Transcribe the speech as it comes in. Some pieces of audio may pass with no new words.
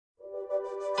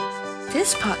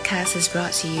This podcast is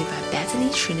brought to you by Bethany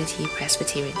Trinity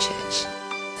Presbyterian Church.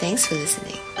 Thanks for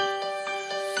listening.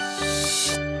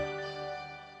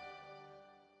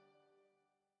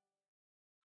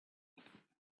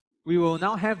 We will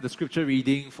now have the scripture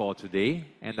reading for today,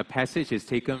 and the passage is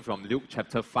taken from Luke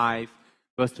chapter 5,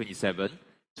 verse 27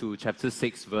 to chapter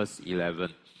 6, verse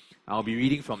 11. I'll be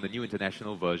reading from the New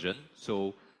International Version,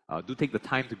 so do take the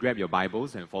time to grab your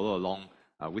Bibles and follow along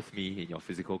with me in your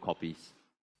physical copies.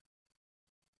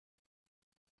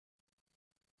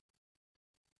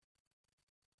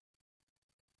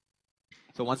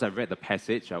 So once I've read the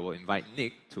passage, I will invite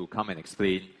Nick to come and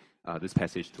explain this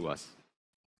passage to us.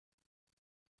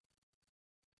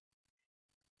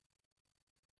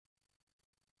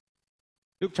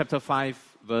 Luke chapter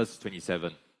 5, verse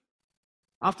 27.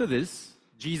 After this,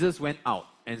 Jesus went out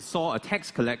and saw a tax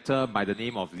collector by the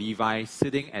name of Levi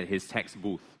sitting at his tax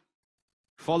booth.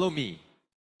 "Follow me,"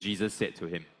 Jesus said to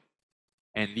him.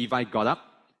 And Levi got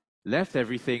up, left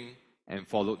everything, and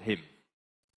followed him.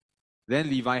 Then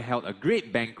Levi held a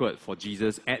great banquet for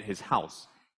Jesus at his house,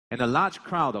 and a large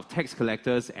crowd of tax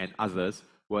collectors and others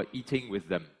were eating with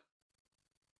them.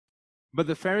 But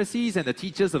the Pharisees and the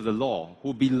teachers of the law,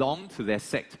 who belonged to their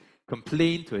sect,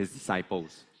 complained to his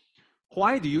disciples,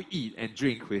 "Why do you eat and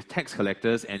drink with tax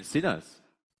collectors and sinners?"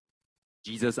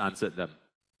 Jesus answered them,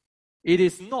 "It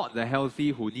is not the healthy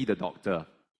who need a doctor,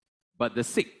 but the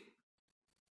sick.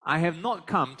 I have not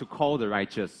come to call the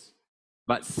righteous,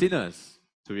 but sinners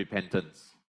to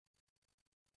repentance."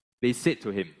 They said to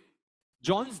him,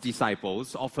 "John's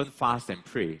disciples often fast and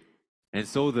pray, and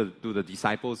so do the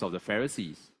disciples of the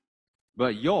Pharisees.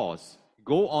 But yours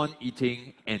go on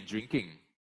eating and drinking."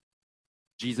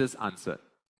 Jesus answered,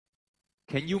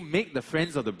 "Can you make the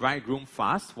friends of the bridegroom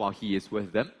fast while he is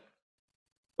with them?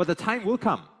 But the time will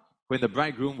come when the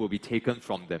bridegroom will be taken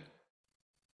from them.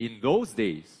 In those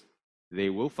days,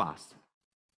 they will fast."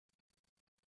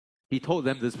 He told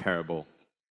them this parable.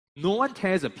 "No one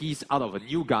tears a piece out of a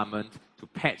new garment to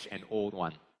patch an old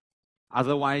one.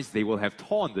 Otherwise, they will have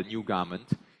torn the new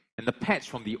garment, and the patch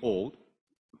from the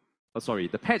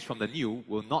new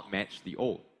will not match the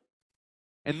old.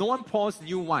 And no one pours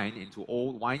new wine into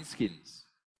old wineskins.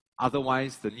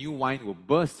 Otherwise, the new wine will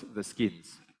burst the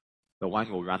skins. The wine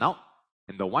will run out,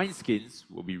 and the wineskins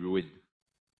will be ruined.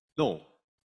 No,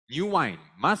 new wine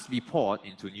must be poured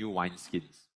into new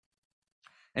wineskins.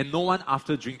 And no one,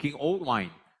 after drinking old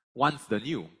wine, wants the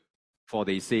new, for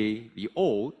they say the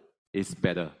old is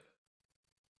better."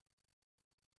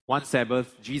 One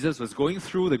Sabbath, Jesus was going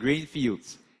through the grain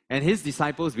fields, and his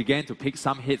disciples began to pick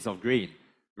some heads of grain,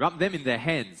 rub them in their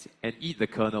hands, and eat the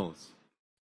kernels.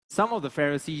 Some of the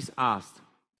Pharisees asked,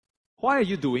 "Why are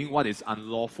you doing what is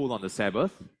unlawful on the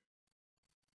Sabbath?"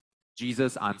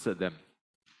 Jesus answered them,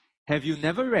 "Have you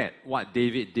never read what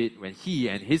David did when he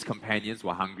and his companions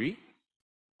were hungry?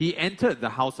 He entered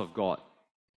the house of God,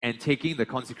 and taking the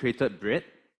consecrated bread,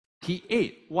 he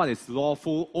ate what is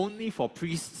lawful only for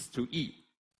priests to eat,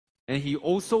 and he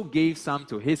also gave some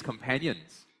to his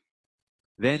companions."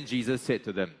 Then Jesus said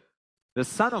to them, "The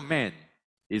Son of Man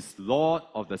is Lord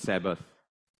of the Sabbath."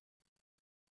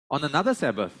 On another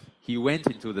Sabbath, he went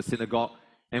into the synagogue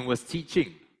and was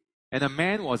teaching, and a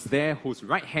man was there whose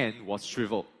right hand was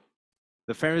shriveled.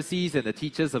 The Pharisees and the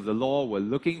teachers of the law were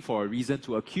looking for a reason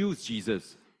to accuse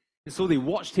Jesus, and so they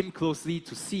watched him closely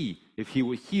to see if he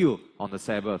would heal on the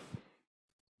Sabbath.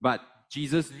 But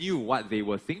Jesus knew what they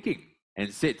were thinking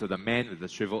and said to the man with the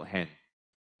shriveled hand,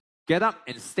 "Get up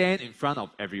and stand in front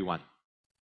of everyone."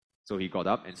 So he got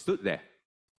up and stood there.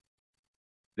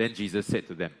 Then Jesus said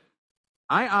to them,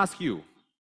 "I ask you,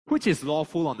 which is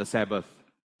lawful on the Sabbath,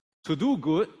 to do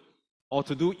good or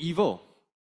to do evil,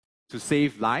 to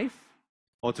save life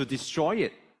or to destroy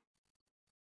it?"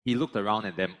 He looked around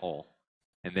at them all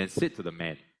and then said to the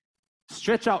man,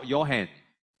 "Stretch out your hand."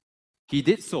 He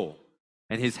did so,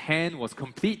 and his hand was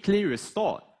completely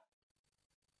restored.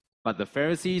 But the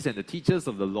Pharisees and the teachers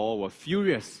of the law were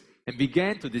furious and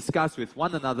began to discuss with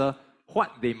one another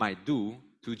what they might do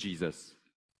to Jesus.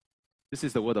 This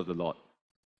is the word of the Lord.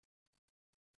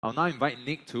 I'll now invite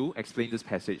Nick to explain this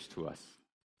passage to us.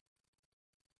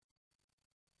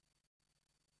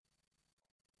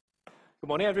 Good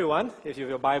morning, everyone. If you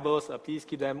have your Bibles, please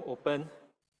keep them open.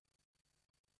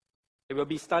 We will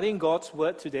be studying God's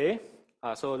Word today,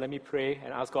 so let me pray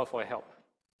and ask God for help.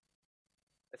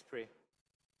 Let's pray.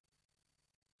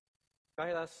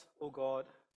 Guide us, O God,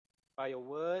 by your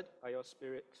Word, by your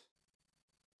Spirit,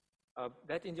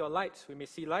 that in your light we may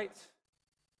see light,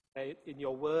 and in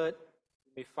your Word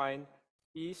we may find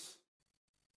peace,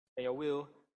 and your will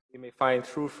we may find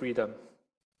true freedom.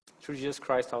 Through Jesus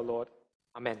Christ our Lord.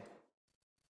 Amen.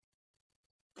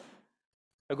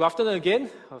 Good afternoon again.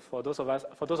 For those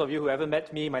of you who haven't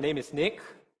met me, my name is Nick.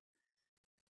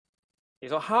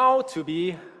 So how to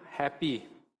be happy?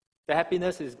 The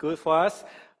happiness is good for us.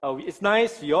 It's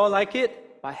nice, we all like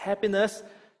it, but happiness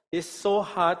is so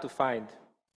hard to find.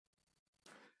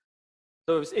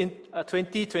 So it was in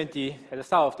 2020, at the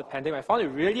start of the pandemic, I found it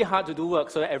really hard to do work.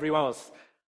 So everyone was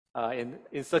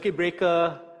in circuit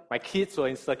breaker. My kids were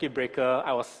in circuit breaker.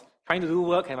 I was trying to do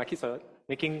work, and my kids were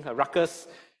making a ruckus.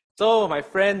 So my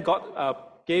friend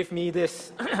gave me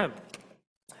this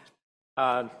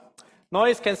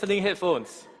noise-cancelling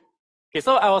headphones. Okay,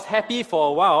 so I was happy for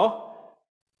a while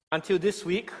until this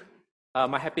week.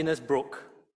 My happiness broke.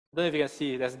 I don't know if you can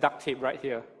see. There's duct tape right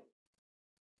here.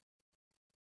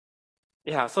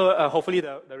 Yeah, so hopefully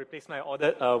the replacement I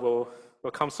ordered will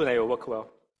come soon and it will work well.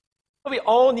 So we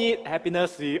all need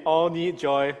happiness. We all need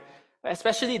joy,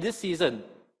 especially this season.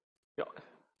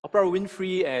 Oprah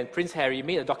Winfrey and Prince Harry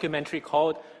made a documentary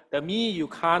called The Me You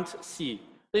Can't See.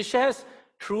 It shares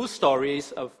true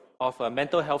stories of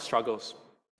mental health struggles.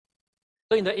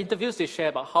 So in the interviews, they share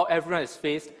about how everyone has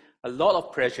faced a lot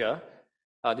of pressure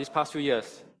these past few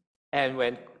years. And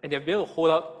they've been able to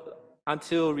hold out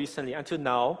until recently, until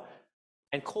now.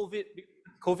 And COVID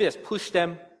has pushed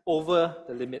them over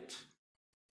the limit.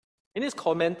 In this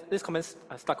comment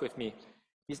stuck with me.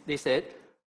 They said,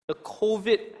 the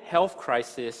COVID health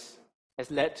crisis has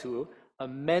led to a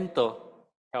mental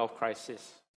health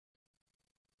crisis.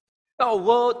 Our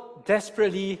world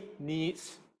desperately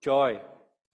needs joy.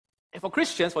 And for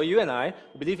Christians, for you and I,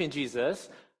 who believe in Jesus,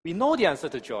 we know the answer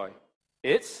to joy.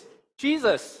 It's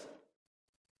Jesus.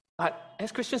 But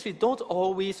as Christians, we don't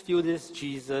always feel this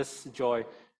Jesus joy.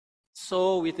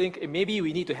 So we think maybe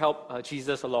we need to help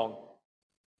Jesus along.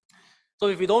 So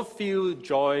if we don't feel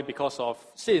joy because of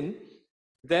sin,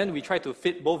 then we try to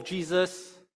fit both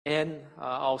Jesus and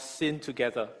our sin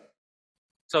together.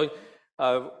 So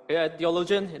a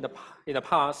theologian in the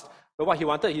past, but what he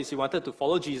wanted is he wanted to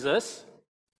follow Jesus,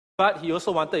 but he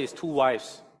also wanted his two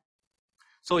wives.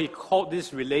 So he called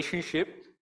this relationship,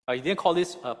 he didn't call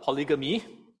this polygamy,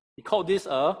 he called this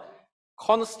a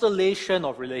constellation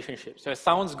of relationships. So it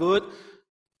sounds good,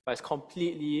 but it's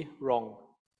completely wrong.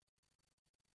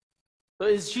 So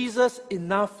is Jesus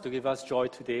enough to give us joy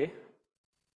today?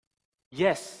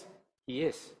 Yes, he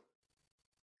is.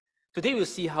 Today we'll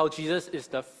see how Jesus is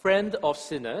the friend of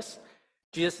sinners.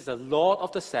 Jesus is the Lord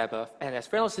of the Sabbath. And as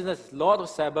friend of sinners, as Lord of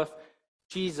Sabbath,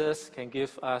 Jesus can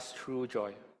give us true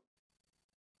joy.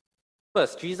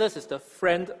 First, Jesus is the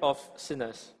friend of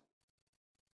sinners.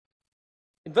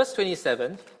 In verse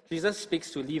 27, Jesus speaks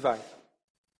to Levi.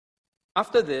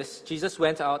 After this, Jesus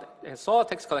went out and saw a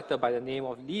tax collector by the name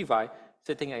of Levi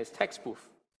sitting at his tax booth.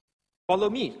 "Follow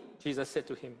me," Jesus said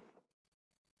to him.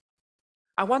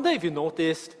 I wonder if you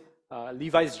noticed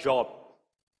Levi's job.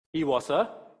 He was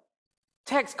a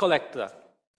tax collector.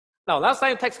 Now, last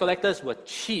time tax collectors were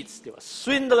cheats. They were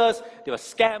swindlers, they were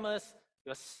scammers,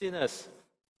 they were sinners.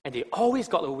 And they always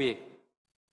got away.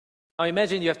 Now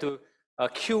imagine you have to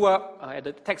queue up at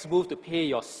the tax booth to pay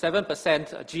your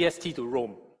 7% GST to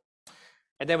Rome.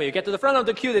 And then when you get to the front of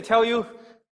the queue, they tell you,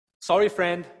 sorry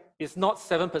friend, it's not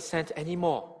 7%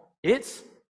 anymore. It's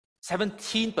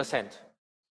 17%.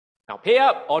 Now pay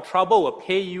up or trouble will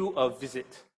pay you a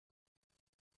visit.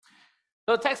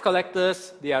 So tax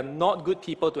collectors, they are not good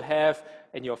people to have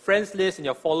in your friends list, in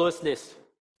your followers list.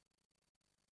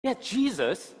 Yet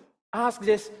Jesus asked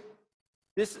this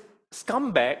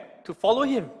scumbag to follow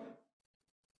him.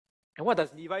 And what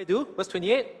does Levi do? Verse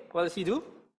 28, what does he do?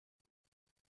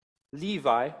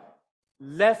 Levi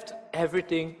left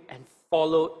everything and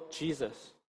followed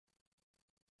Jesus.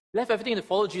 Left everything to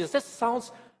follow Jesus. That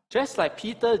sounds just like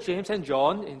Peter, James, and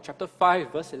John in chapter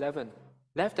 5, verse 11.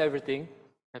 Left everything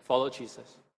and followed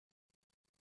Jesus.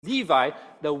 Levi,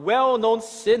 the well-known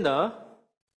sinner,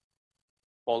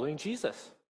 following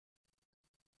Jesus.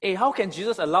 Hey, how can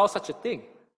Jesus allow such a thing?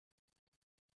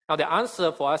 Now, the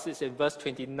answer for us is in verse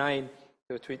 29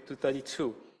 to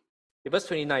 32. In verse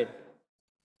 29,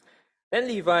 then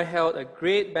Levi held a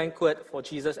great banquet for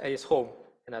Jesus at his home,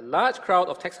 and a large crowd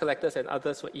of tax collectors and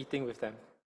others were eating with them.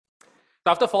 So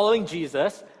after following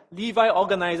Jesus, Levi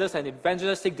organizes an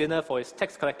evangelistic dinner for his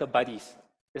tax collector buddies.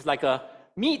 It's like a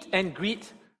meet and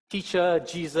greet teacher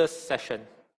Jesus session.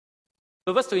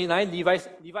 So verse 29,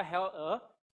 Levi held a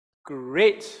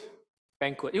great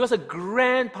banquet. It was a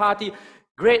grand party,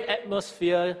 great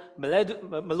atmosphere,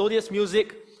 melodious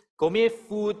music, gourmet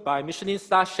food by Michelin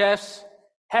star chefs,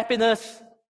 happiness,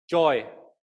 joy.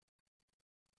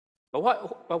 But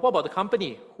what about the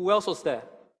company? Who else was there?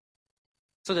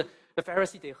 So The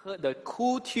Pharisees, they heard the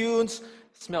cool tunes,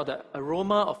 smelled the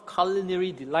aroma of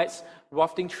culinary delights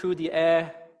wafting through the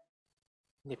air.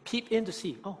 And they peep in to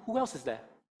see, oh, who else is there?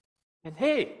 And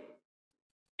hey,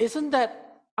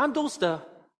 aren't those the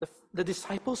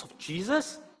disciples of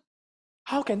Jesus?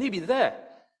 How can they be there?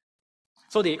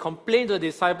 So they complain to the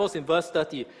disciples in verse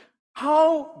 30.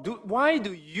 Why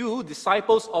do you,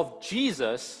 disciples of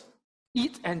Jesus,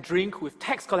 eat and drink with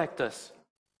tax collectors?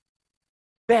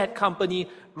 Bad company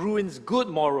ruins good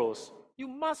morals. You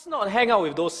must not hang out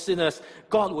with those sinners.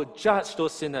 God will judge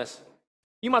those sinners.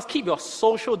 You must keep your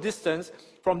social distance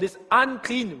from this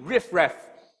unclean riffraff.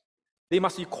 They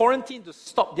must be quarantined to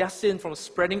stop their sin from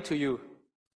spreading to you,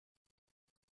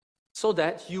 so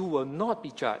that you will not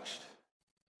be judged.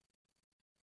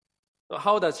 So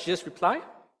how does Jesus reply?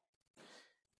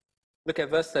 Look at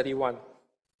verse 31.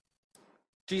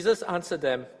 Jesus answered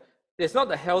them, "It is not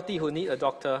the healthy who need a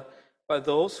doctor, but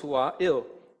those who are ill.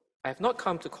 I have not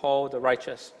come to call the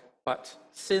righteous, but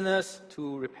sinners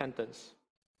to repentance."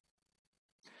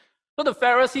 So the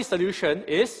Pharisee solution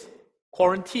is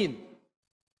quarantine.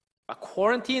 But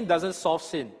quarantine doesn't solve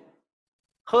sin.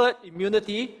 Herd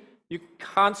immunity, you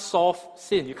can't solve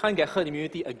sin. You can't get herd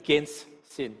immunity against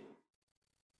sin.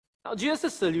 Now,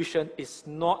 Jesus' solution is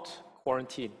not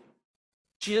quarantine.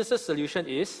 Jesus' solution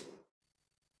is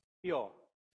cure.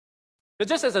 But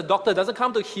just as a doctor doesn't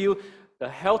come to heal the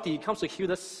healthy, he comes to heal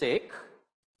the sick,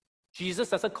 Jesus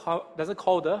doesn't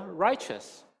call the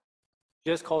righteous.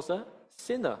 Jesus calls the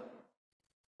sinner.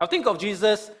 Now think of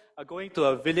Jesus going to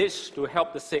a village to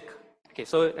help the sick. Okay,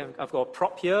 so I've got a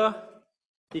prop here.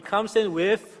 He comes in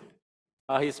with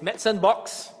his medicine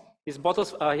box, his bottles.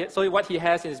 So what he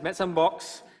has in his medicine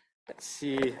box, let's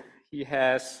see, he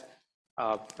has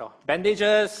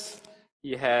bandages,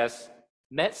 he has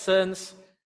medicines.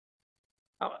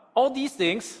 Now, all these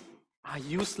things are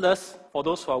useless for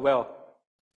those who are well.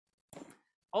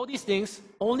 All these things,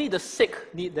 only the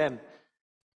sick need them.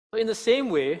 So in the same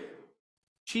way,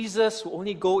 Jesus will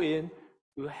only go in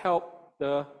to help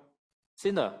the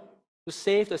sinner, to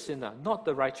save the sinner, not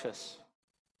the righteous.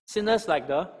 Sinners like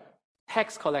the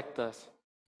tax collectors.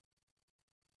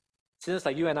 Sinners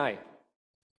like you and I.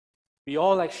 We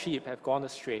all, like sheep, have gone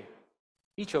astray,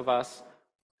 each of us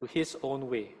to his own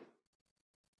way.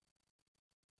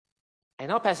 In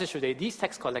our passage today, these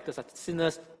tax collectors are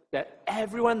sinners that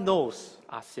everyone knows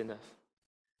are sinners.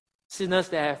 Sinners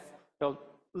that have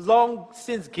long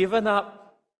since given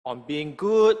up on being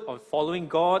good, on following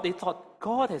God. They thought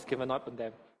God has given up on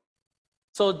them.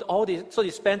 So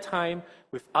they spend time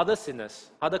with other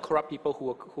sinners, other corrupt people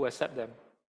who accept them.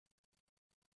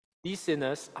 These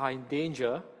sinners are in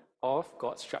danger of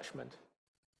God's judgment.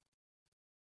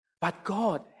 But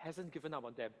God hasn't given up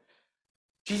on them.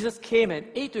 Jesus came and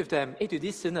ate with them, ate with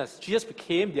these sinners. Jesus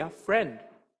became their friend.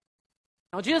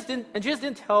 Now Jesus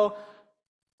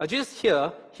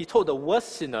here, he told the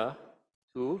worst sinner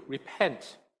to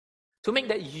repent, to make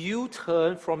that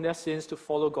U-turn from their sins to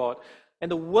follow God. And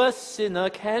the worst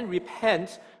sinner can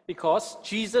repent because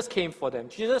Jesus came for them.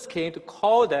 Jesus came to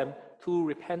call them to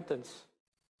repentance.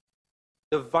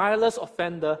 The vilest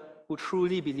offender who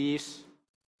truly believes,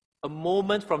 a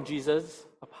moment from Jesus,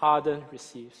 a pardon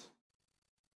receives.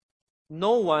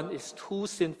 No one is too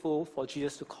sinful for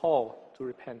Jesus to call to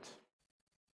repent.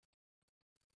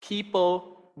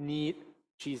 People need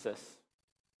Jesus.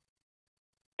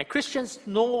 And Christians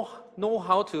know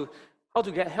how to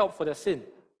get help for their sin.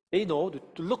 They know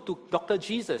to look to Dr.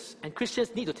 Jesus. And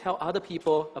Christians need to tell other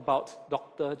people about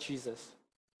Dr. Jesus.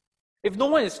 If no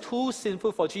one is too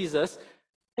sinful for Jesus,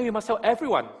 then we must tell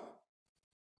everyone.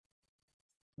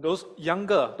 Those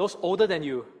younger, those older than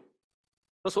you,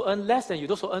 those who earn less than you,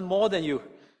 those who earn more than you,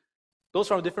 those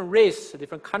from a different race, a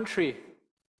different country,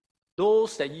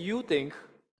 those that you think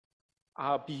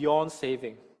are beyond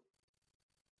saving.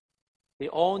 They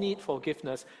all need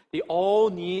forgiveness. They all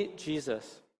need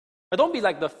Jesus. But don't be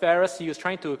like the Pharisee who's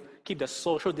trying to keep the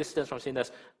social distance from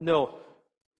sinners. No.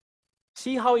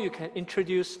 See how you can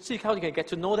get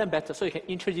to know them better so you can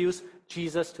introduce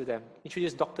Jesus to them.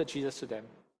 Introduce Dr. Jesus to them.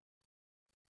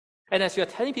 And as you're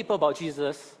telling people about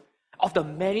Jesus, of the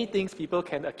many things people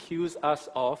can accuse us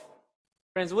of,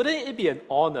 friends, wouldn't it be an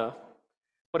honor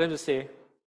for them to say,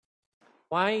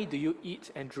 "Why do you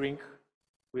eat and drink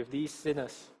with these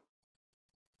sinners?"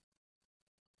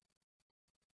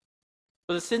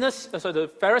 So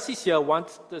the Pharisees here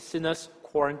want the sinners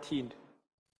quarantined.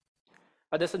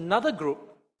 But there's another group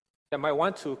that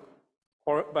wants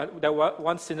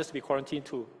sinners to be quarantined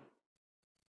too.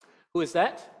 Who is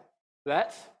that?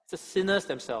 That's the sinners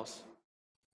themselves.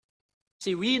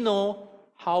 See, we know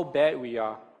how bad we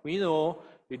are. We know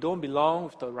we don't belong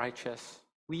with the righteous.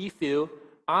 we feel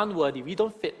unworthy, we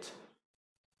don't fit.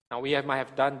 Now, might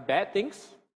have done bad things,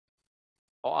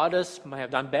 or others might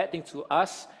have done bad things to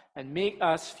us and make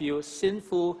us feel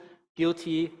sinful,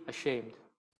 guilty, ashamed.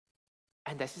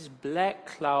 And there's this black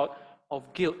cloud of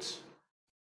guilt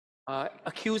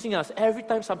accusing us every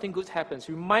time something good happens,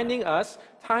 reminding us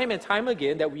time and time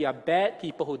again that we are bad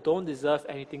people who don't deserve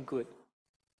anything good.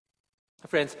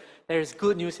 Friends, there is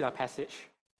good news in our passage.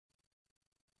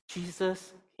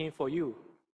 Jesus came for you.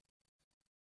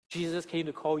 Jesus came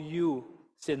to call you,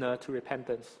 sinner, to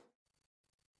repentance.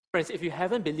 Friends, if you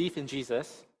haven't believed in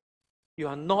Jesus, you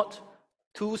are not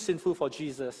too sinful for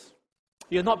Jesus.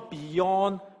 You're not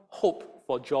beyond hope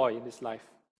for joy in this life.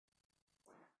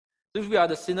 If we are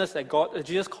the sinners that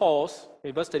Jesus calls,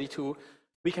 in verse 32,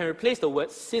 we can replace the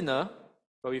word sinner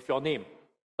with your name.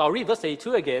 So I'll read verse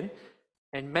 32 again,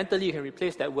 and mentally you can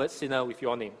replace that word sinner with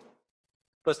your name.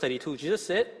 Verse 32, Jesus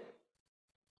said,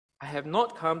 I have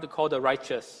not come to call the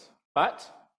righteous, but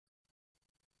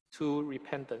to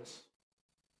repentance.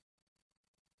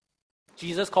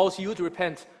 Jesus calls you to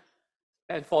repent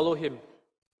and follow him.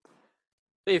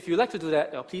 So if you'd like to do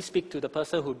that, please speak to the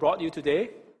person who brought you today,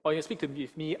 or you can speak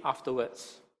with me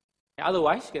afterwards. And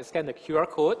otherwise, you can scan the QR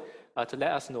code to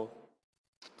let us know.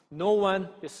 No one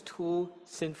is too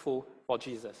sinful for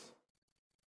Jesus.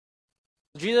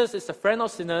 Jesus is a friend of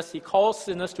sinners. He calls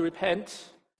sinners to repent.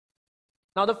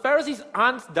 Now, the Pharisees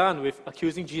aren't done with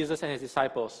accusing Jesus and his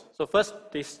disciples. So first,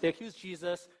 they accuse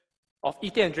Jesus of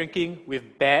eating and drinking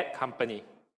with bad company.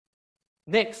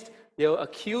 Next, they'll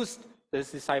accuse the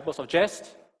disciples of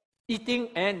just eating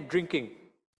and drinking.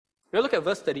 We'll look at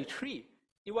verse 33.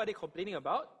 See what they're complaining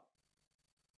about?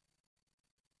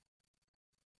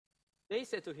 They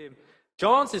said to him,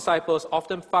 John's disciples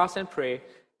often fast and pray,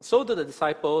 so do the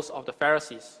disciples of the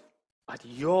Pharisees. But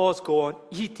yours go on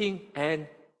eating and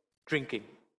drinking.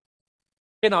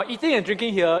 Okay, now, eating and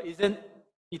drinking here isn't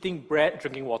eating bread,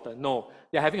 drinking water. No,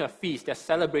 they're having a feast, they're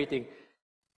celebrating.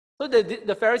 So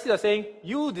the Pharisees are saying,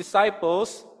 you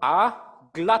disciples are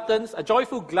gluttons,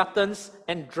 joyful gluttons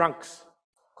and drunks,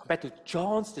 compared to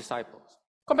John's disciples,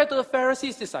 compared to the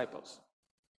Pharisees' disciples.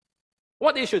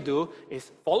 What they should do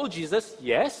is follow Jesus,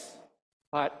 yes,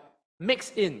 but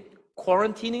mix in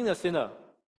quarantining the sinner,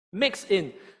 mix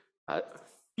in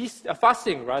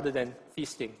fasting rather than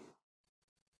feasting.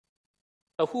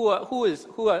 Who is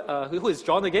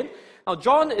John again? Now,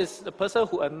 John is the person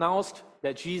who announced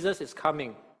that Jesus is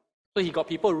coming. So he got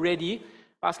people ready,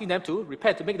 asking them to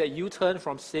repent, to make that U-turn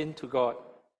from sin to God.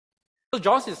 So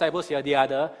John's disciples here, they are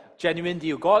the genuine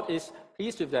deal. God is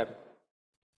pleased with them.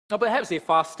 Now, perhaps they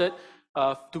fasted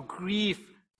to grieve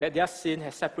that their sin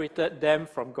has separated them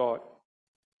from God.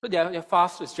 So their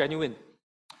fast was genuine.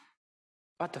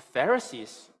 But the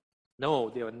Pharisees, no,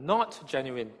 they were not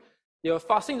genuine. They were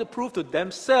fasting to prove to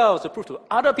themselves, to prove to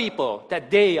other people that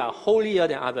they are holier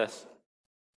than others.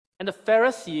 And the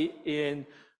Pharisee in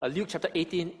Luke chapter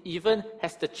 18 even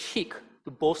has the cheek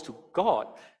to boast to God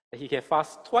that he can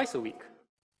fast twice a week.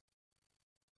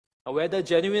 Now, whether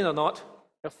genuine or not,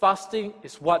 the fasting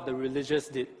is what the religious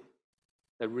did.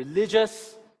 The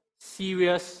religious,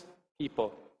 serious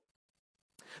people.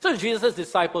 So Jesus'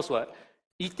 disciples were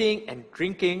eating and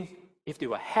drinking. If they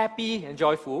were happy and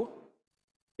joyful,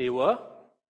 they were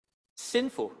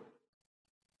sinful.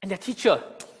 And their teacher,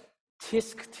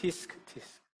 tisk, tisk,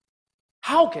 tisk.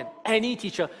 How can any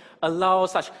teacher allow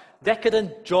such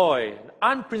decadent joy and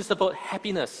unprincipled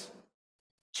happiness?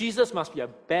 Jesus must be a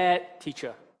bad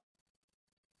teacher.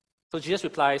 So Jesus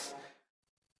replies,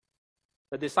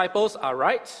 the disciples are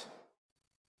right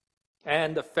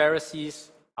and the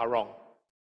Pharisees are wrong.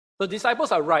 The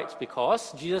disciples are right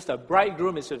because Jesus, the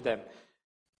bridegroom, is with them.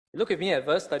 Look with me at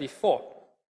verse 34.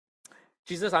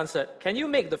 Jesus answered, can you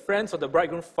make the friends of the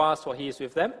bridegroom fast while he is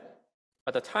with them?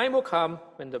 But the time will come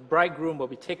when the bridegroom will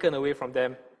be taken away from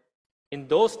them. In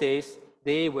those days,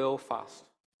 they will fast.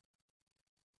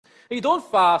 You don't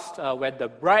fast when the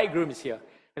bridegroom is here.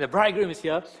 When the bridegroom is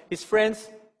here, his friends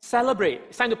celebrate.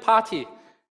 It's time to party.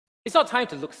 It's not time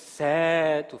to look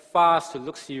sad, to fast, to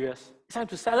look serious. It's time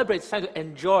to celebrate. It's time to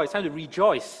enjoy. It's time to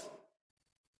rejoice.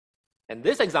 In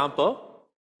this example,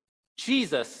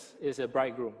 Jesus is a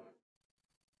bridegroom.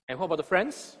 And what about the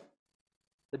friends?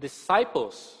 The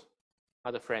disciples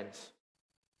are the friends.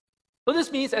 So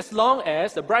this means as long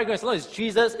as the bridegroom, as long as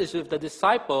Jesus is with the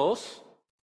disciples,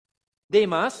 they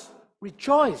must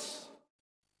rejoice.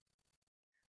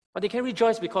 But they can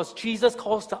rejoice because Jesus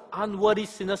calls the unworthy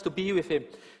sinners to be with him.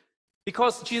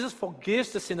 Because Jesus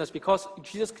forgives the sinners. Because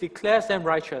Jesus declares them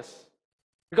righteous.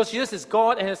 Because Jesus is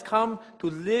God and has come to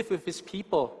live with his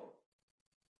people.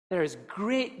 There is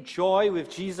great joy with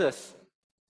Jesus.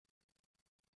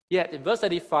 Yet, in verse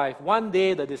 35, one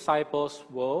day the disciples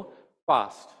will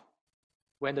fast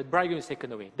when the bridegroom is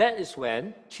taken away. That is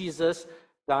when Jesus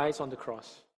dies on the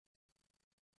cross.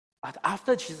 But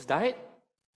after Jesus died,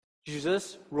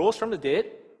 Jesus rose from the dead,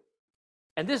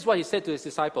 and this is what he said to his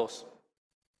disciples.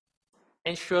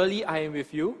 And surely I am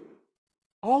with you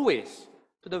always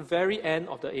to the very end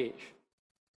of the age.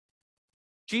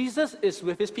 Jesus is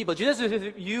with his people. Jesus is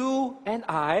with you and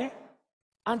I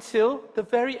until the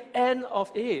very end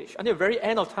of age, until the very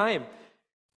end of time.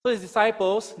 So his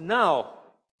disciples, now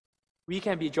we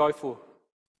can be joyful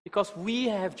because we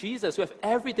have Jesus. We have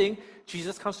everything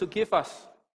Jesus comes to give us.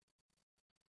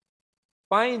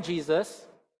 Find Jesus,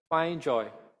 find joy.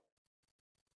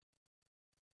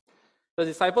 The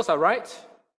disciples are right.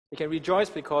 They can rejoice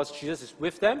because Jesus is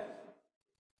with them.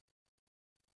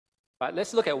 But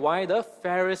let's look at why the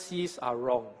Pharisees are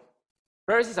wrong.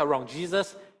 Pharisees are wrong.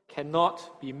 Jesus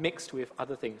cannot be mixed with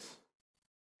other things.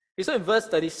 Okay, so in verse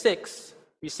 36,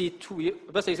 we see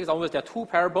verse 36 onwards, there are two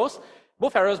parables.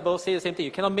 Both parables both say the same thing.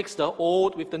 You cannot mix the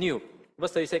old with the new.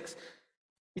 Verse 36,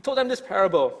 he told them this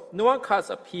parable. No one cuts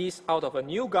a piece out of a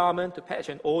new garment to patch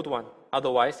an old one.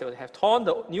 Otherwise, they would have torn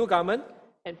the new garment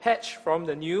and patch from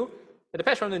the new, and the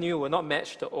patch from the new will not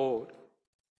match the old.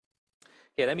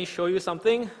 Okay, let me show you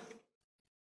something.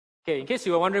 Okay, in case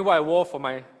you were wondering what I wore for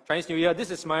my Chinese New Year,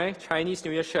 this is my Chinese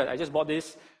New Year shirt. I just bought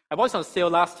this. I bought this on sale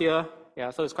last year. Yeah,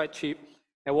 so it's quite cheap.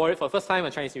 I wore it for the first time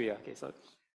on Chinese New Year. Okay, so this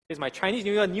is my Chinese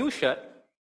New Year new shirt.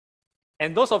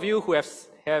 And those of you who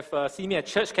have seen me at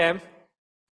church camp,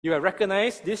 you have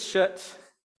recognized this shirt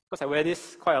because I wear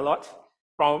this quite a lot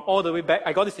from all the way back.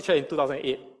 I got this shirt in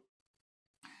 2008.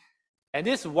 And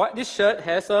this shirt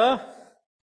has a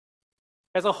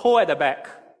hole at the back.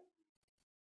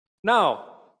 Now,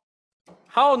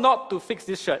 how not to fix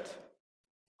this shirt?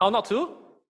 How not to?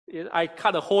 I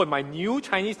cut a hole in my new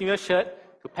Chinese New Year shirt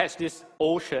to patch this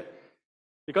old shirt.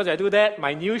 Because if I do that,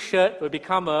 my new shirt will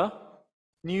become a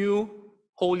new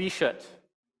holy shirt.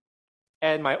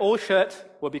 And my old shirt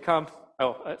will become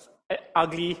an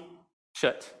ugly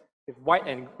shirt with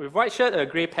white shirt and a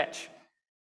grey patch.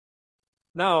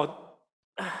 Now,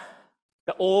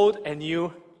 the old and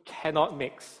new cannot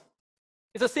mix.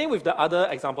 It's the same with the other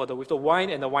example, with the wine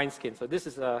and the wineskin. So this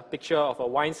is a picture of a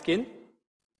wineskin.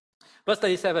 Verse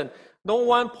 37, no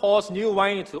one pours new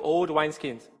wine into old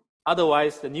wineskins.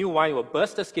 Otherwise, the new wine will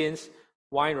burst the skins,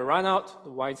 wine will run out, the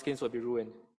wineskins will be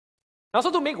ruined. Now,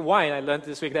 also to make wine, I learned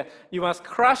this week that you must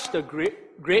crush the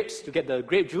grapes to get the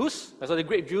grape juice. So the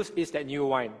grape juice is that new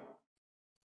wine.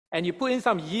 And you put in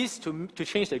some yeast to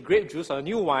change the grape juice or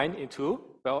new wine into,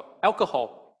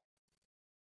 alcohol.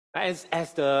 As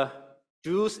the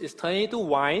juice is turning into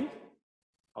wine,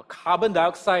 or carbon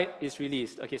dioxide is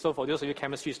released. Okay, so for those of you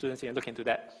chemistry students, you can look into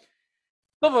that.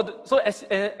 So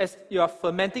as you are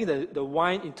fermenting the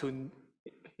wine into,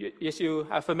 as you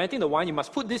are fermenting the wine, you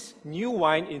must put this new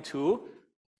wine into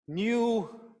new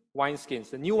wineskins.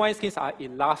 The new wineskins are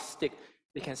elastic.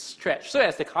 They can stretch. So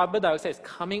as the carbon dioxide is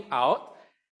coming out,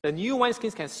 the new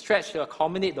wineskins can stretch to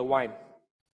accommodate the wine.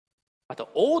 But the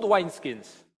old wineskins,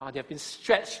 they have been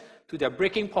stretched to their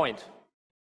breaking point.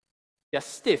 They're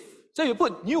stiff. So you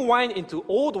put new wine into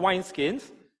old wineskins,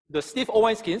 the stiff old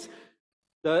wineskins,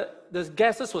 the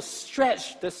gases will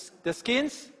stretch the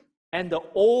skins, and the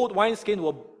old wineskin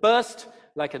will burst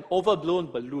like an overblown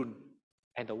balloon.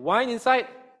 And the wine inside,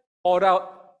 poured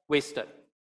out, wasted.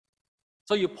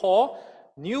 So you pour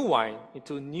new wine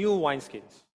into new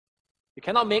wineskins. You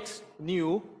cannot mix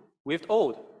new with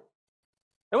old.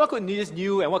 And what could this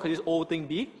new and what could this old thing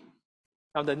be?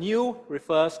 Now the new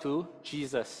refers to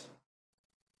Jesus.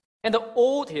 And the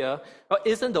old here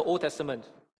isn't the Old Testament.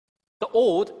 The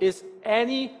old is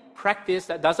any practice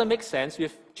that doesn't make sense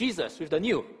with Jesus, with the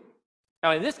new.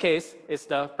 Now in this case, it's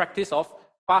the practice of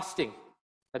fasting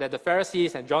that the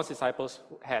Pharisees and John's disciples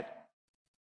had.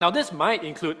 Now this might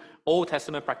include Old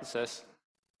Testament practices,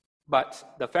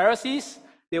 but the Pharisees,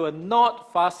 they were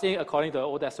not fasting according to the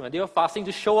Old Testament. They were fasting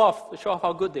to show off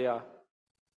how good they are.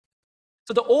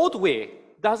 So the old way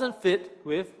doesn't fit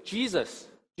with Jesus,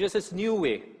 Jesus' new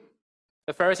way.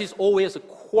 The Pharisees' old way was to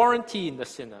quarantine the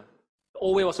sinner. The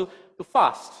old way was to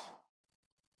fast.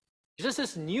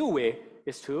 Jesus' new way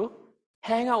is to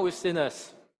hang out with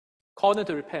sinners, call them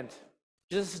to repent.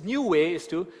 Jesus' new way is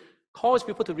to cause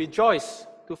people to rejoice,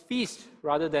 to feast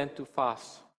rather than to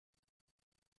fast.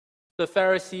 The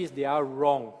Pharisees, they are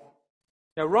wrong.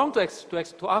 They're wrong to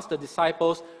ask the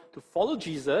disciples to follow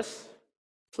Jesus,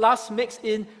 plus mix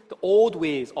in the old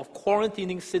ways of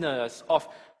quarantining sinners, of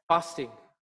fasting.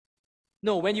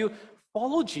 No, when you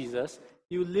follow Jesus,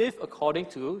 you live according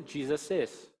to Jesus says.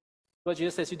 But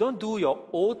Jesus says, you don't do your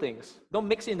old things. Don't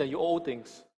mix in your old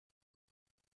things.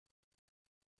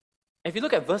 If you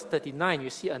look at verse 39, you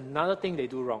see another thing they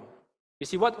do wrong. You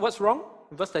see what's wrong?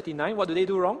 In verse 39, what do they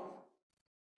do wrong?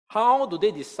 How do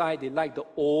they decide they like the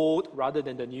old rather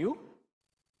than the new?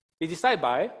 They decide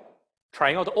by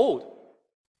trying out the old.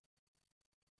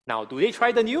 Now, do they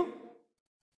try the new?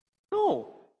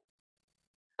 No.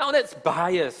 Now, that's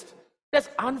biased. That's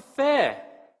unfair.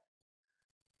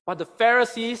 But the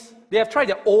Pharisees, they have tried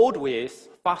their old ways,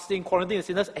 fasting, quarantining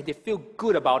sinners, and they feel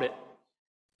good about it.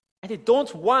 And they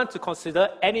don't want to consider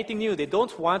anything new. They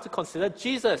don't want to consider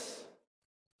Jesus.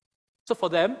 So for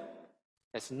them,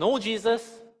 there's no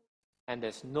Jesus and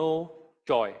there's no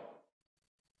joy.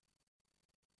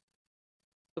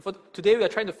 So for today, we are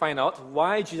trying to find out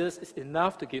why Jesus is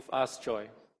enough to give us joy.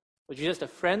 So Jesus, the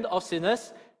friend of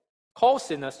sinners, calls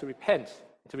sinners to repent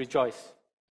and to rejoice.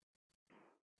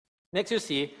 Next, you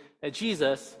see that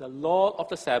Jesus, the Lord of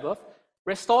the Sabbath,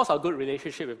 restores our good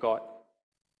relationship with God.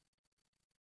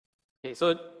 Okay,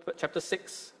 so chapter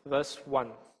 6, verse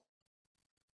 1.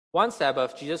 One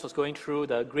Sabbath, Jesus was going through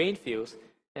the grain fields,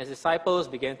 and his disciples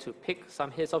began to pick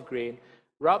some heads of grain,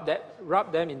 rub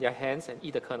them in their hands, and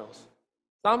eat the kernels.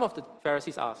 Some of the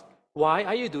Pharisees asked, "Why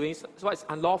are you doing what is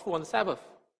unlawful on the Sabbath?"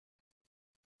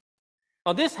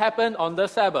 Now, this happened on the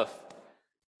Sabbath.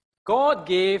 God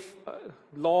gave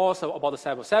laws about the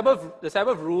Sabbath. The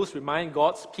Sabbath rules remind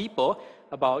God's people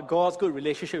about God's good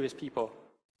relationship with his people.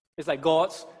 It's like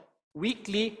God's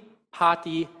weekly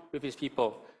party with his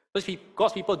people.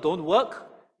 God's people don't work,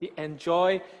 they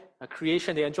enjoy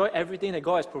creation, they enjoy everything that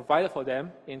God has provided for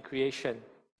them in creation.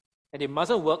 And they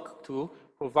mustn't work to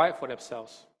provide for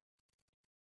themselves.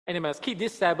 And they must keep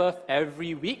this Sabbath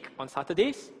every week on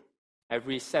Saturdays,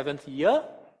 every 7th year,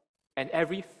 and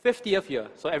every 50th year.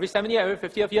 So every 7th year, every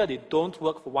 50th year, they don't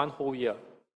work for one whole year.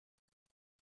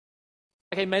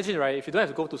 I can imagine, right, if you don't have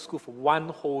to go to school for one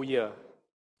whole year,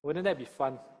 wouldn't that be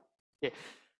fun? Okay.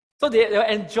 So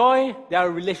they enjoy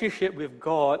their relationship with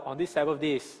God on these Sabbath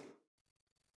days.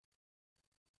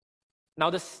 Now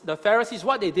the Pharisees,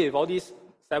 what they did with all these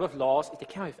Sabbath laws is they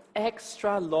came up with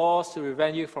extra laws to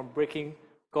prevent you from breaking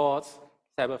God's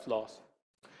Sabbath laws.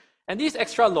 And these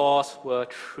extra laws were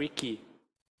tricky.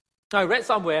 Now I read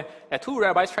somewhere that 2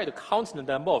 rabbis tried to count the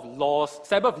number of laws,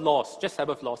 Sabbath laws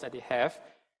that they have,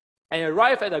 and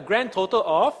arrived at a grand total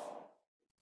of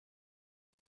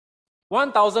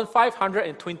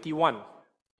 1,521. Now,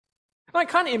 I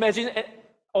can't imagine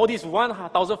all these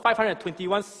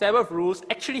 1,521 Sabbath rules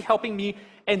actually helping me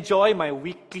enjoy my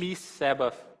weekly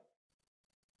Sabbath.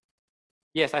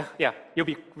 Yes, you'll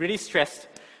be really stressed.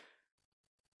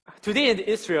 Today in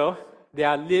Israel, there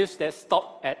are lifts that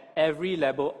stop at every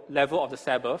level of the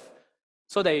Sabbath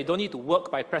so that you don't need to work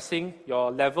by pressing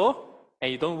your level and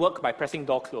you don't work by pressing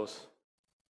door close.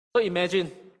 So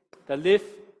imagine the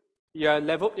lift.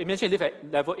 Imagine you live at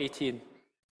level 18.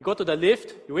 You go to the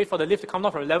lift, you wait for the lift to come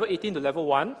down from level 18 to level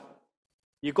 1.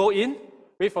 You go in,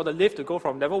 wait for the lift to go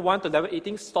from level 1 to level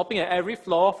 18, stopping at every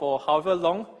floor for however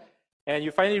long, and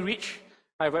you finally reach,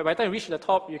 by the time you reach the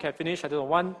top, you can finish,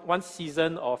 one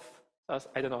season of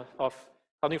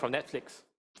something from Netflix.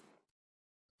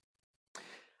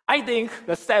 I think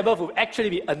the Sabbath would actually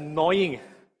be annoying.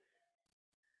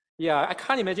 Yeah, I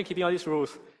can't imagine keeping all these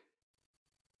rules.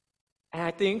 And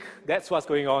I think that's what's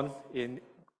going on in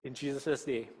Jesus'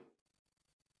 day.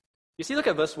 You see, look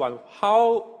at verse 1.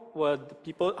 How were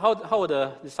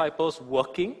the disciples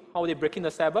working? How were they breaking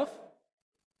the Sabbath?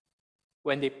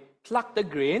 When they plucked the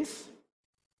grains,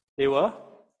 they were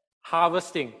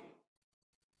harvesting.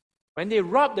 When they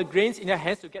rubbed the grains in their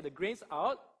hands to get the grains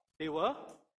out, they were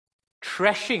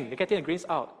threshing. They're getting the grains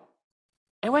out.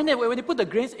 And when they put the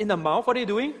grains in the mouth, what are they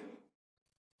doing?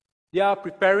 They are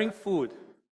preparing food.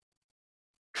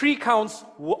 3 counts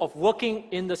of working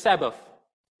in the Sabbath.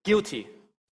 Guilty.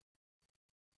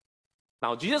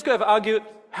 Now, Jesus could have argued,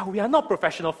 we are not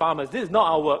professional farmers. This is not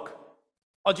our work.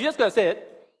 Or Jesus could have said,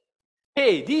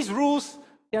 hey, these rules,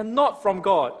 they are not from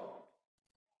God.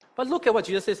 But look at what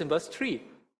Jesus says in verse 3.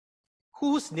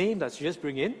 Whose name does Jesus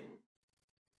bring in?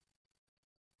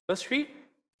 Verse 3,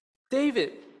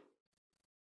 David.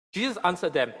 Jesus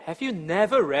answered them, have you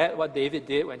never read what David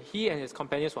did when he and his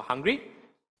companions were hungry?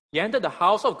 He entered the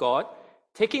house of God,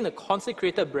 taking the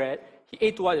consecrated bread, he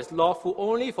ate what is lawful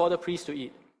only for the priest to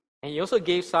eat, and he also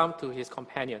gave some to his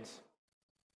companions.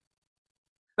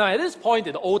 Now, at this point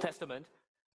in the Old Testament,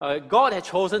 God had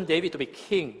chosen David to be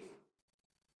king.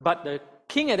 But the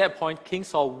king at that point, King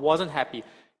Saul, wasn't happy.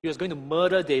 He was going to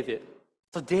murder David.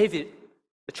 So David,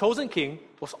 the chosen king,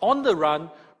 was on the run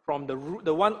from the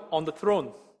one on the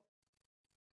throne.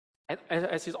 And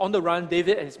as he's on the run,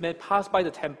 David and his men pass by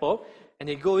the temple, and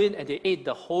they go in and they ate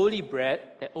the holy bread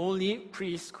that only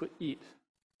priests could eat.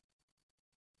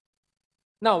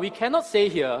 Now, we cannot say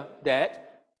here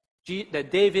that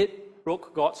David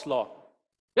broke God's law.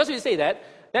 Because if we say that,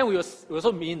 then we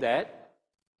also mean that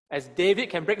as David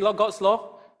can break God's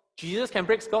law, Jesus can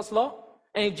break God's law.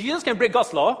 And if Jesus can break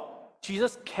God's law,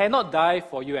 Jesus cannot die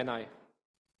for you and I.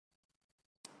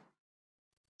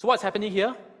 So what's happening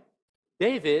here?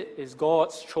 David is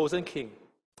God's chosen king.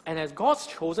 And as God's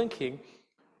chosen king,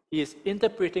 he is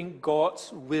interpreting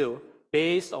God's will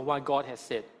based on what God has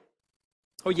said.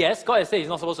 Oh yes, God has said he's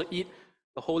not supposed to eat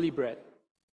the holy bread.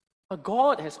 But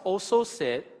God has also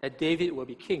said that David will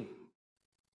be king.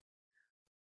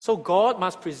 So God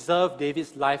must preserve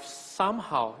David's life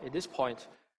somehow at this point.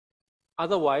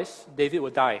 Otherwise, David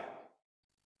will die.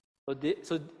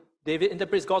 So David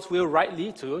interprets God's will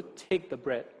rightly to take the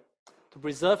bread, to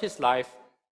preserve his life,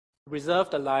 to preserve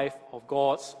the life of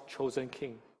God's chosen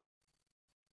king.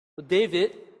 So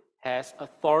David has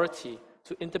authority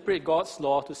to interpret God's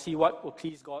law to see what will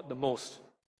please God the most.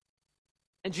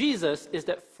 And Jesus is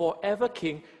that forever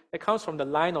king that comes from the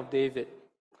line of David.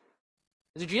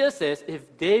 So Jesus says,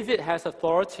 if David has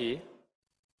authority,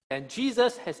 then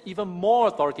Jesus has even more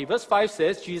authority. Verse 5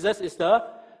 says, Jesus is the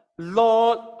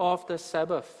Lord of the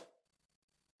Sabbath.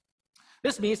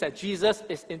 This means that Jesus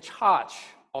is in charge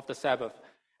of the Sabbath.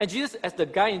 And Jesus, as the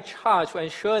guy in charge, will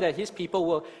ensure that his people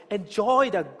will enjoy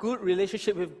the good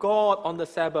relationship with God on the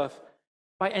Sabbath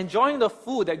by enjoying the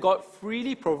food that God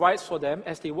freely provides for them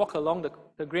as they walk along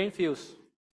the grain fields.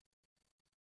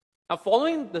 Now,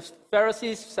 following the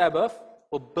Pharisees' Sabbath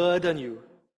will burden you,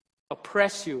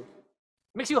 oppress you,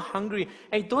 makes you hungry,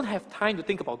 and you don't have time to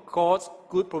think about God's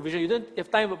good provision. You don't have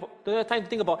time to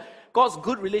think about God's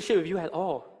good relationship with you at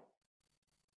all.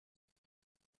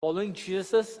 Following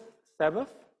Jesus'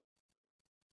 Sabbath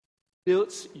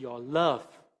builds your love,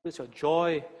 builds your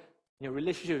joy in your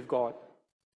relationship with God.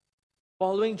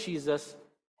 Following Jesus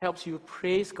helps you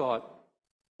praise God.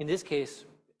 In that case,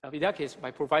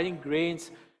 by providing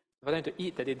grains for them to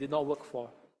eat that they did not work for.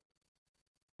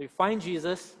 You find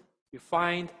Jesus, you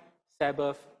find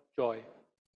Sabbath joy.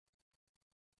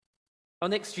 Now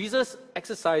next, Jesus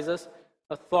exercises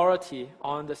authority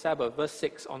on the Sabbath, verse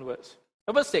 6 onwards.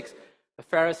 Now, verse 6, the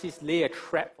Pharisees lay a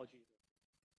trap for Jesus.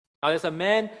 Now there's a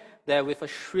man there with a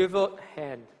shriveled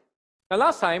hand. Now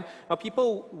last time,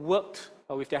 people worked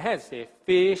with their hands. They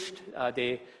fished,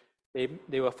 they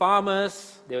were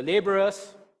farmers, they were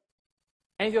laborers.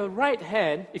 And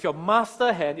if your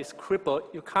master hand is crippled,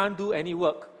 you can't do any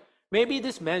work. Maybe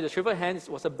this man, the shriveled hand,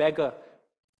 was a beggar.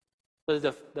 So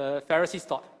the Pharisees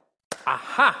thought,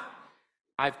 aha,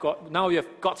 now you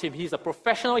have got him. He's a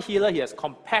professional healer. He has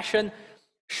compassion.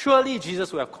 Surely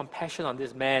Jesus will have compassion on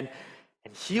this man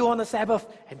and heal on the Sabbath.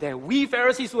 And then we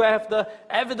Pharisees will have the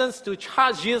evidence to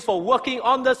charge Jesus for working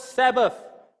on the Sabbath.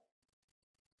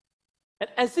 And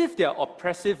as if their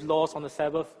oppressive laws on the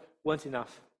Sabbath weren't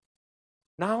enough,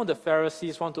 now the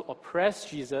Pharisees want to oppress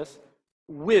Jesus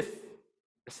with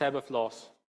the Sabbath laws.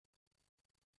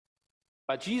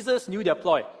 But Jesus knew their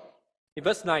ploy. In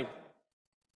verse 9,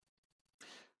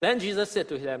 then Jesus said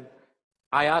to them,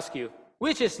 I ask you,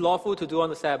 which is lawful to do on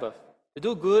the Sabbath? To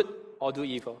do good or do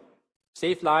evil?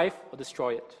 Save life or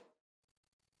destroy it?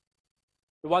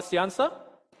 What's the answer?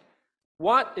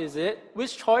 What is it?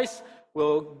 Which choice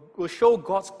will show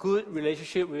God's good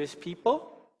relationship with his people?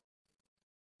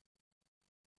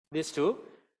 These two.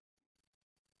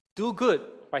 Do good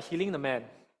by healing the man.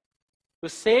 To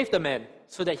save the man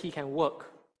so that he can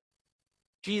work.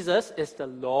 Jesus is the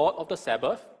Lord of the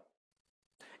Sabbath.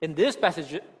 In this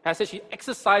passage he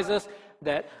exercises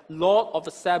that Lord of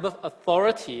the Sabbath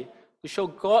authority to show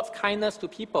God's kindness to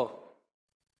people.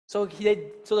 So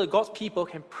that God's people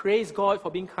can praise God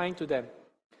for being kind to them.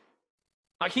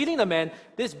 Now, healing the man,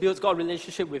 this builds God's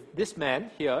relationship with this man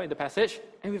here in the passage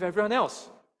and with everyone else.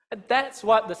 And that's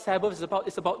what the Sabbath is about.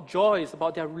 It's about joy. It's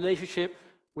about their relationship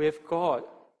with God.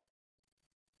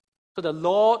 So the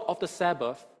Lord of the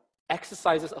Sabbath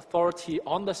exercises authority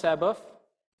on the Sabbath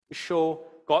to show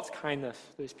God's kindness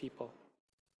to his people.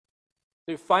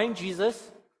 So you find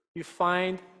Jesus, you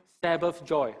find Sabbath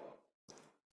joy.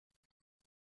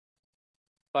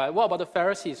 But what about the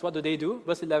Pharisees? What do?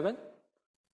 Verse 11.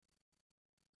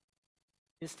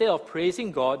 Instead of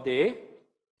praising God, they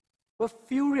were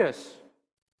furious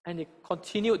and they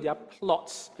continued their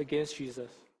plots against Jesus.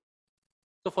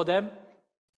 So for them,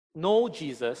 no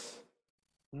Jesus,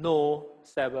 no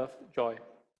Sabbath joy.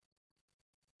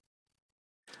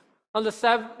 Now,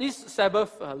 these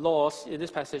Sabbath laws in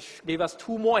this passage gave us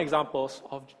two more examples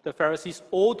of the Pharisees'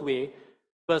 old way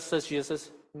versus Jesus'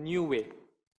 new way.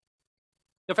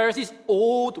 The Pharisees'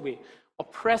 old way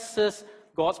oppresses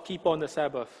God's people on the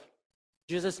Sabbath.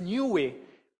 Jesus' new way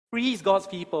frees God's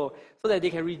people so that they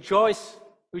can rejoice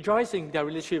in their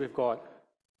relationship with God.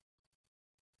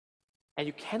 And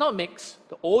you cannot mix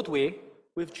the old way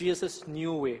with Jesus'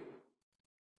 new way.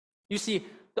 You see,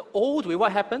 the old way,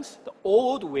 what happens? The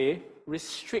old way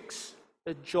restricts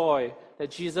the joy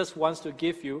that Jesus wants to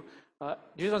give you.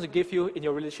 Jesus wants to give you in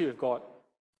your relationship with God.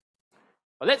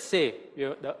 But let's say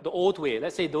the old way,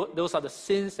 let's say those are the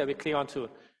sins that we cling on to.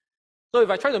 So if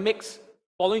I try to mix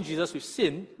following Jesus with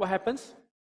sin, what happens?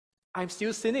 I'm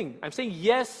still sinning. I'm saying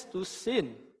yes to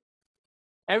sin.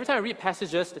 Every time I read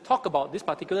passages that talk about this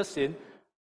particular sin,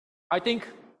 I think,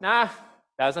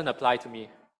 doesn't apply to me.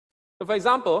 So for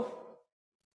example,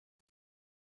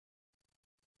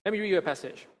 let me read you a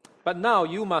passage. But now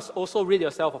you must also rid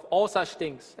yourself of all such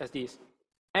things as these: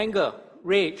 anger,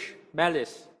 rage,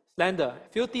 malice, slander,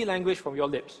 filthy language from your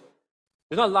lips.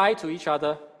 Do not lie to each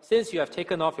other, since you have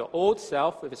taken off your old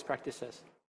self with its practices,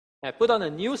 and put on a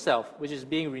new self, which is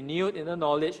being renewed in the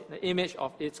knowledge and the image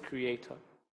of its creator.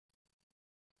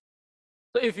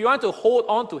 So if you want to hold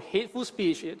on to hateful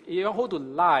speech, if you want to hold to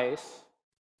lies,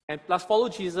 and plus follow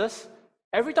Jesus,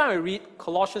 every time I read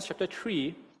Colossians chapter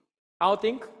 3, I'll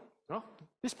think,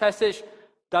 this passage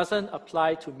doesn't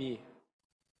apply to me.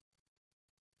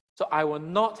 So I will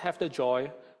not have the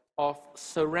joy of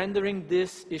surrendering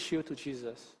this issue to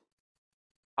Jesus.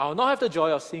 I will not have the joy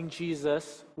of seeing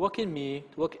Jesus work in me,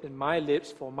 work in my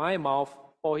lips, for my mouth,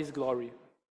 for his glory.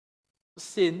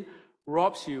 Sin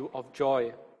robs you of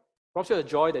joy, robs you of the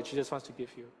joy that Jesus wants to give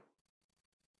you.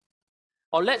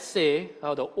 Or let's say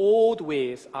the old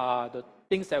ways are the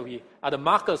things that are the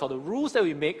markers or the rules that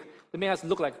we make to make us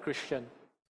look like a Christian.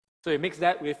 So we mix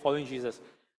that with following Jesus.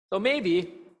 So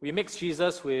maybe we mix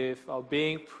Jesus with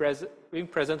being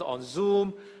present on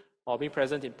Zoom or being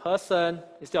present in person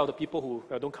instead of the people who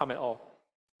don't come at all.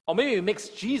 Or maybe we mix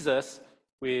Jesus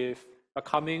with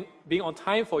being on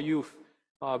time for youth,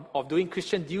 of doing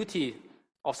Christian duty,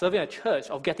 of serving at church,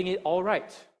 of getting it all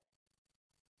right.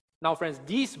 Now, friends,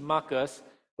 these markers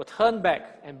will turn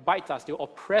back and bite us. They will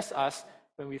oppress us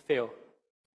when we fail.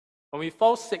 When we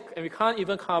fall sick and we can't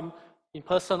even come in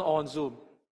person or on Zoom.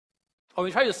 Or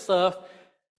we try to serve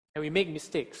and we make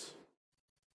mistakes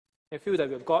and feel that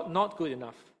we're not good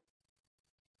enough.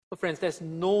 So friends, there's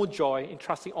no joy in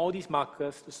trusting all these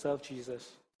markers to serve Jesus.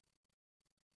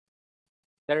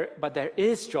 But there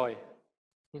is joy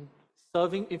in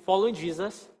following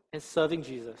Jesus and serving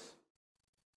Jesus.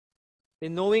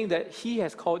 In knowing that he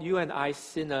has called you and I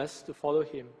sinners to follow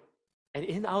him. And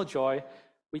in our joy,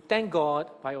 we thank God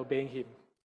by obeying him.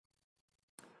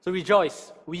 So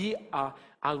rejoice. We are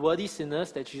unworthy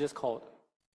sinners that Jesus called.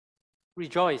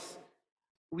 Rejoice.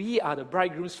 We are the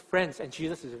bridegroom's friends and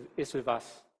Jesus is with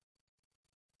us.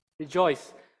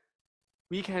 Rejoice.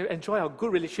 We can enjoy our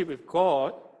good relationship with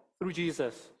God through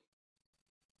Jesus.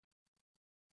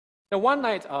 Now, one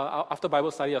night after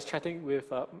Bible study, I was chatting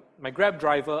with my Grab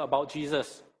driver about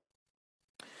Jesus.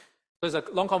 So it's a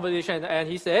long conversation, and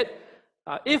he said,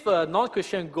 if a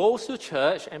non-Christian goes to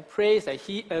church and prays that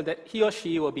he or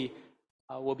she will be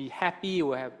happy,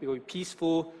 will be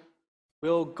peaceful,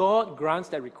 will God grant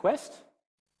that request?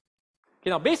 Okay,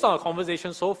 now based on our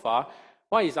conversation so far,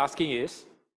 what he's asking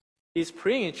is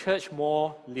praying in church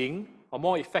more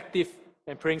more effective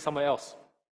than praying somewhere else?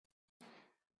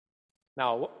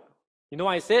 Now, you know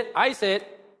what I said? I said,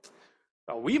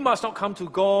 we must not come to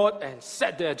God and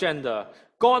set the agenda.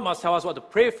 God must tell us what to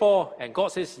pray for, and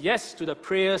God says yes to the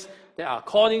prayers that are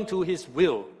according to his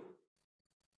will.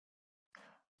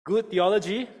 Good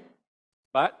theology,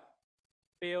 but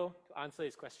fail to answer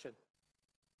his question.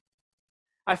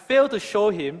 I failed to show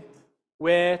him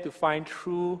where to find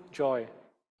true joy.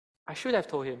 I should have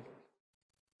told him,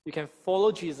 you can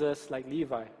follow Jesus like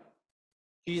Levi.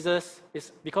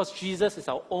 Because Jesus is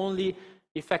our only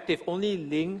effective, only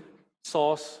linked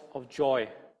source of joy.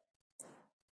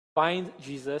 Find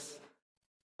Jesus,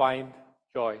 find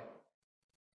joy.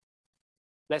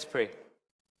 Let's pray.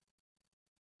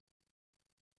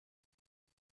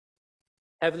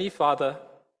 Heavenly Father,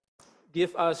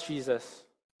 give us Jesus,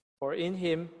 for in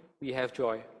him we have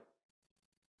joy.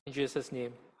 In Jesus'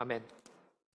 name, amen.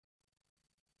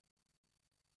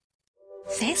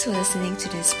 Thanks for listening to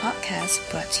this podcast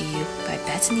brought to you by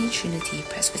Bethany Trinity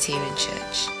Presbyterian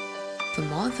Church. For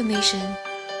more information,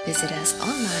 visit us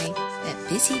online at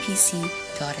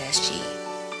busypc.sg.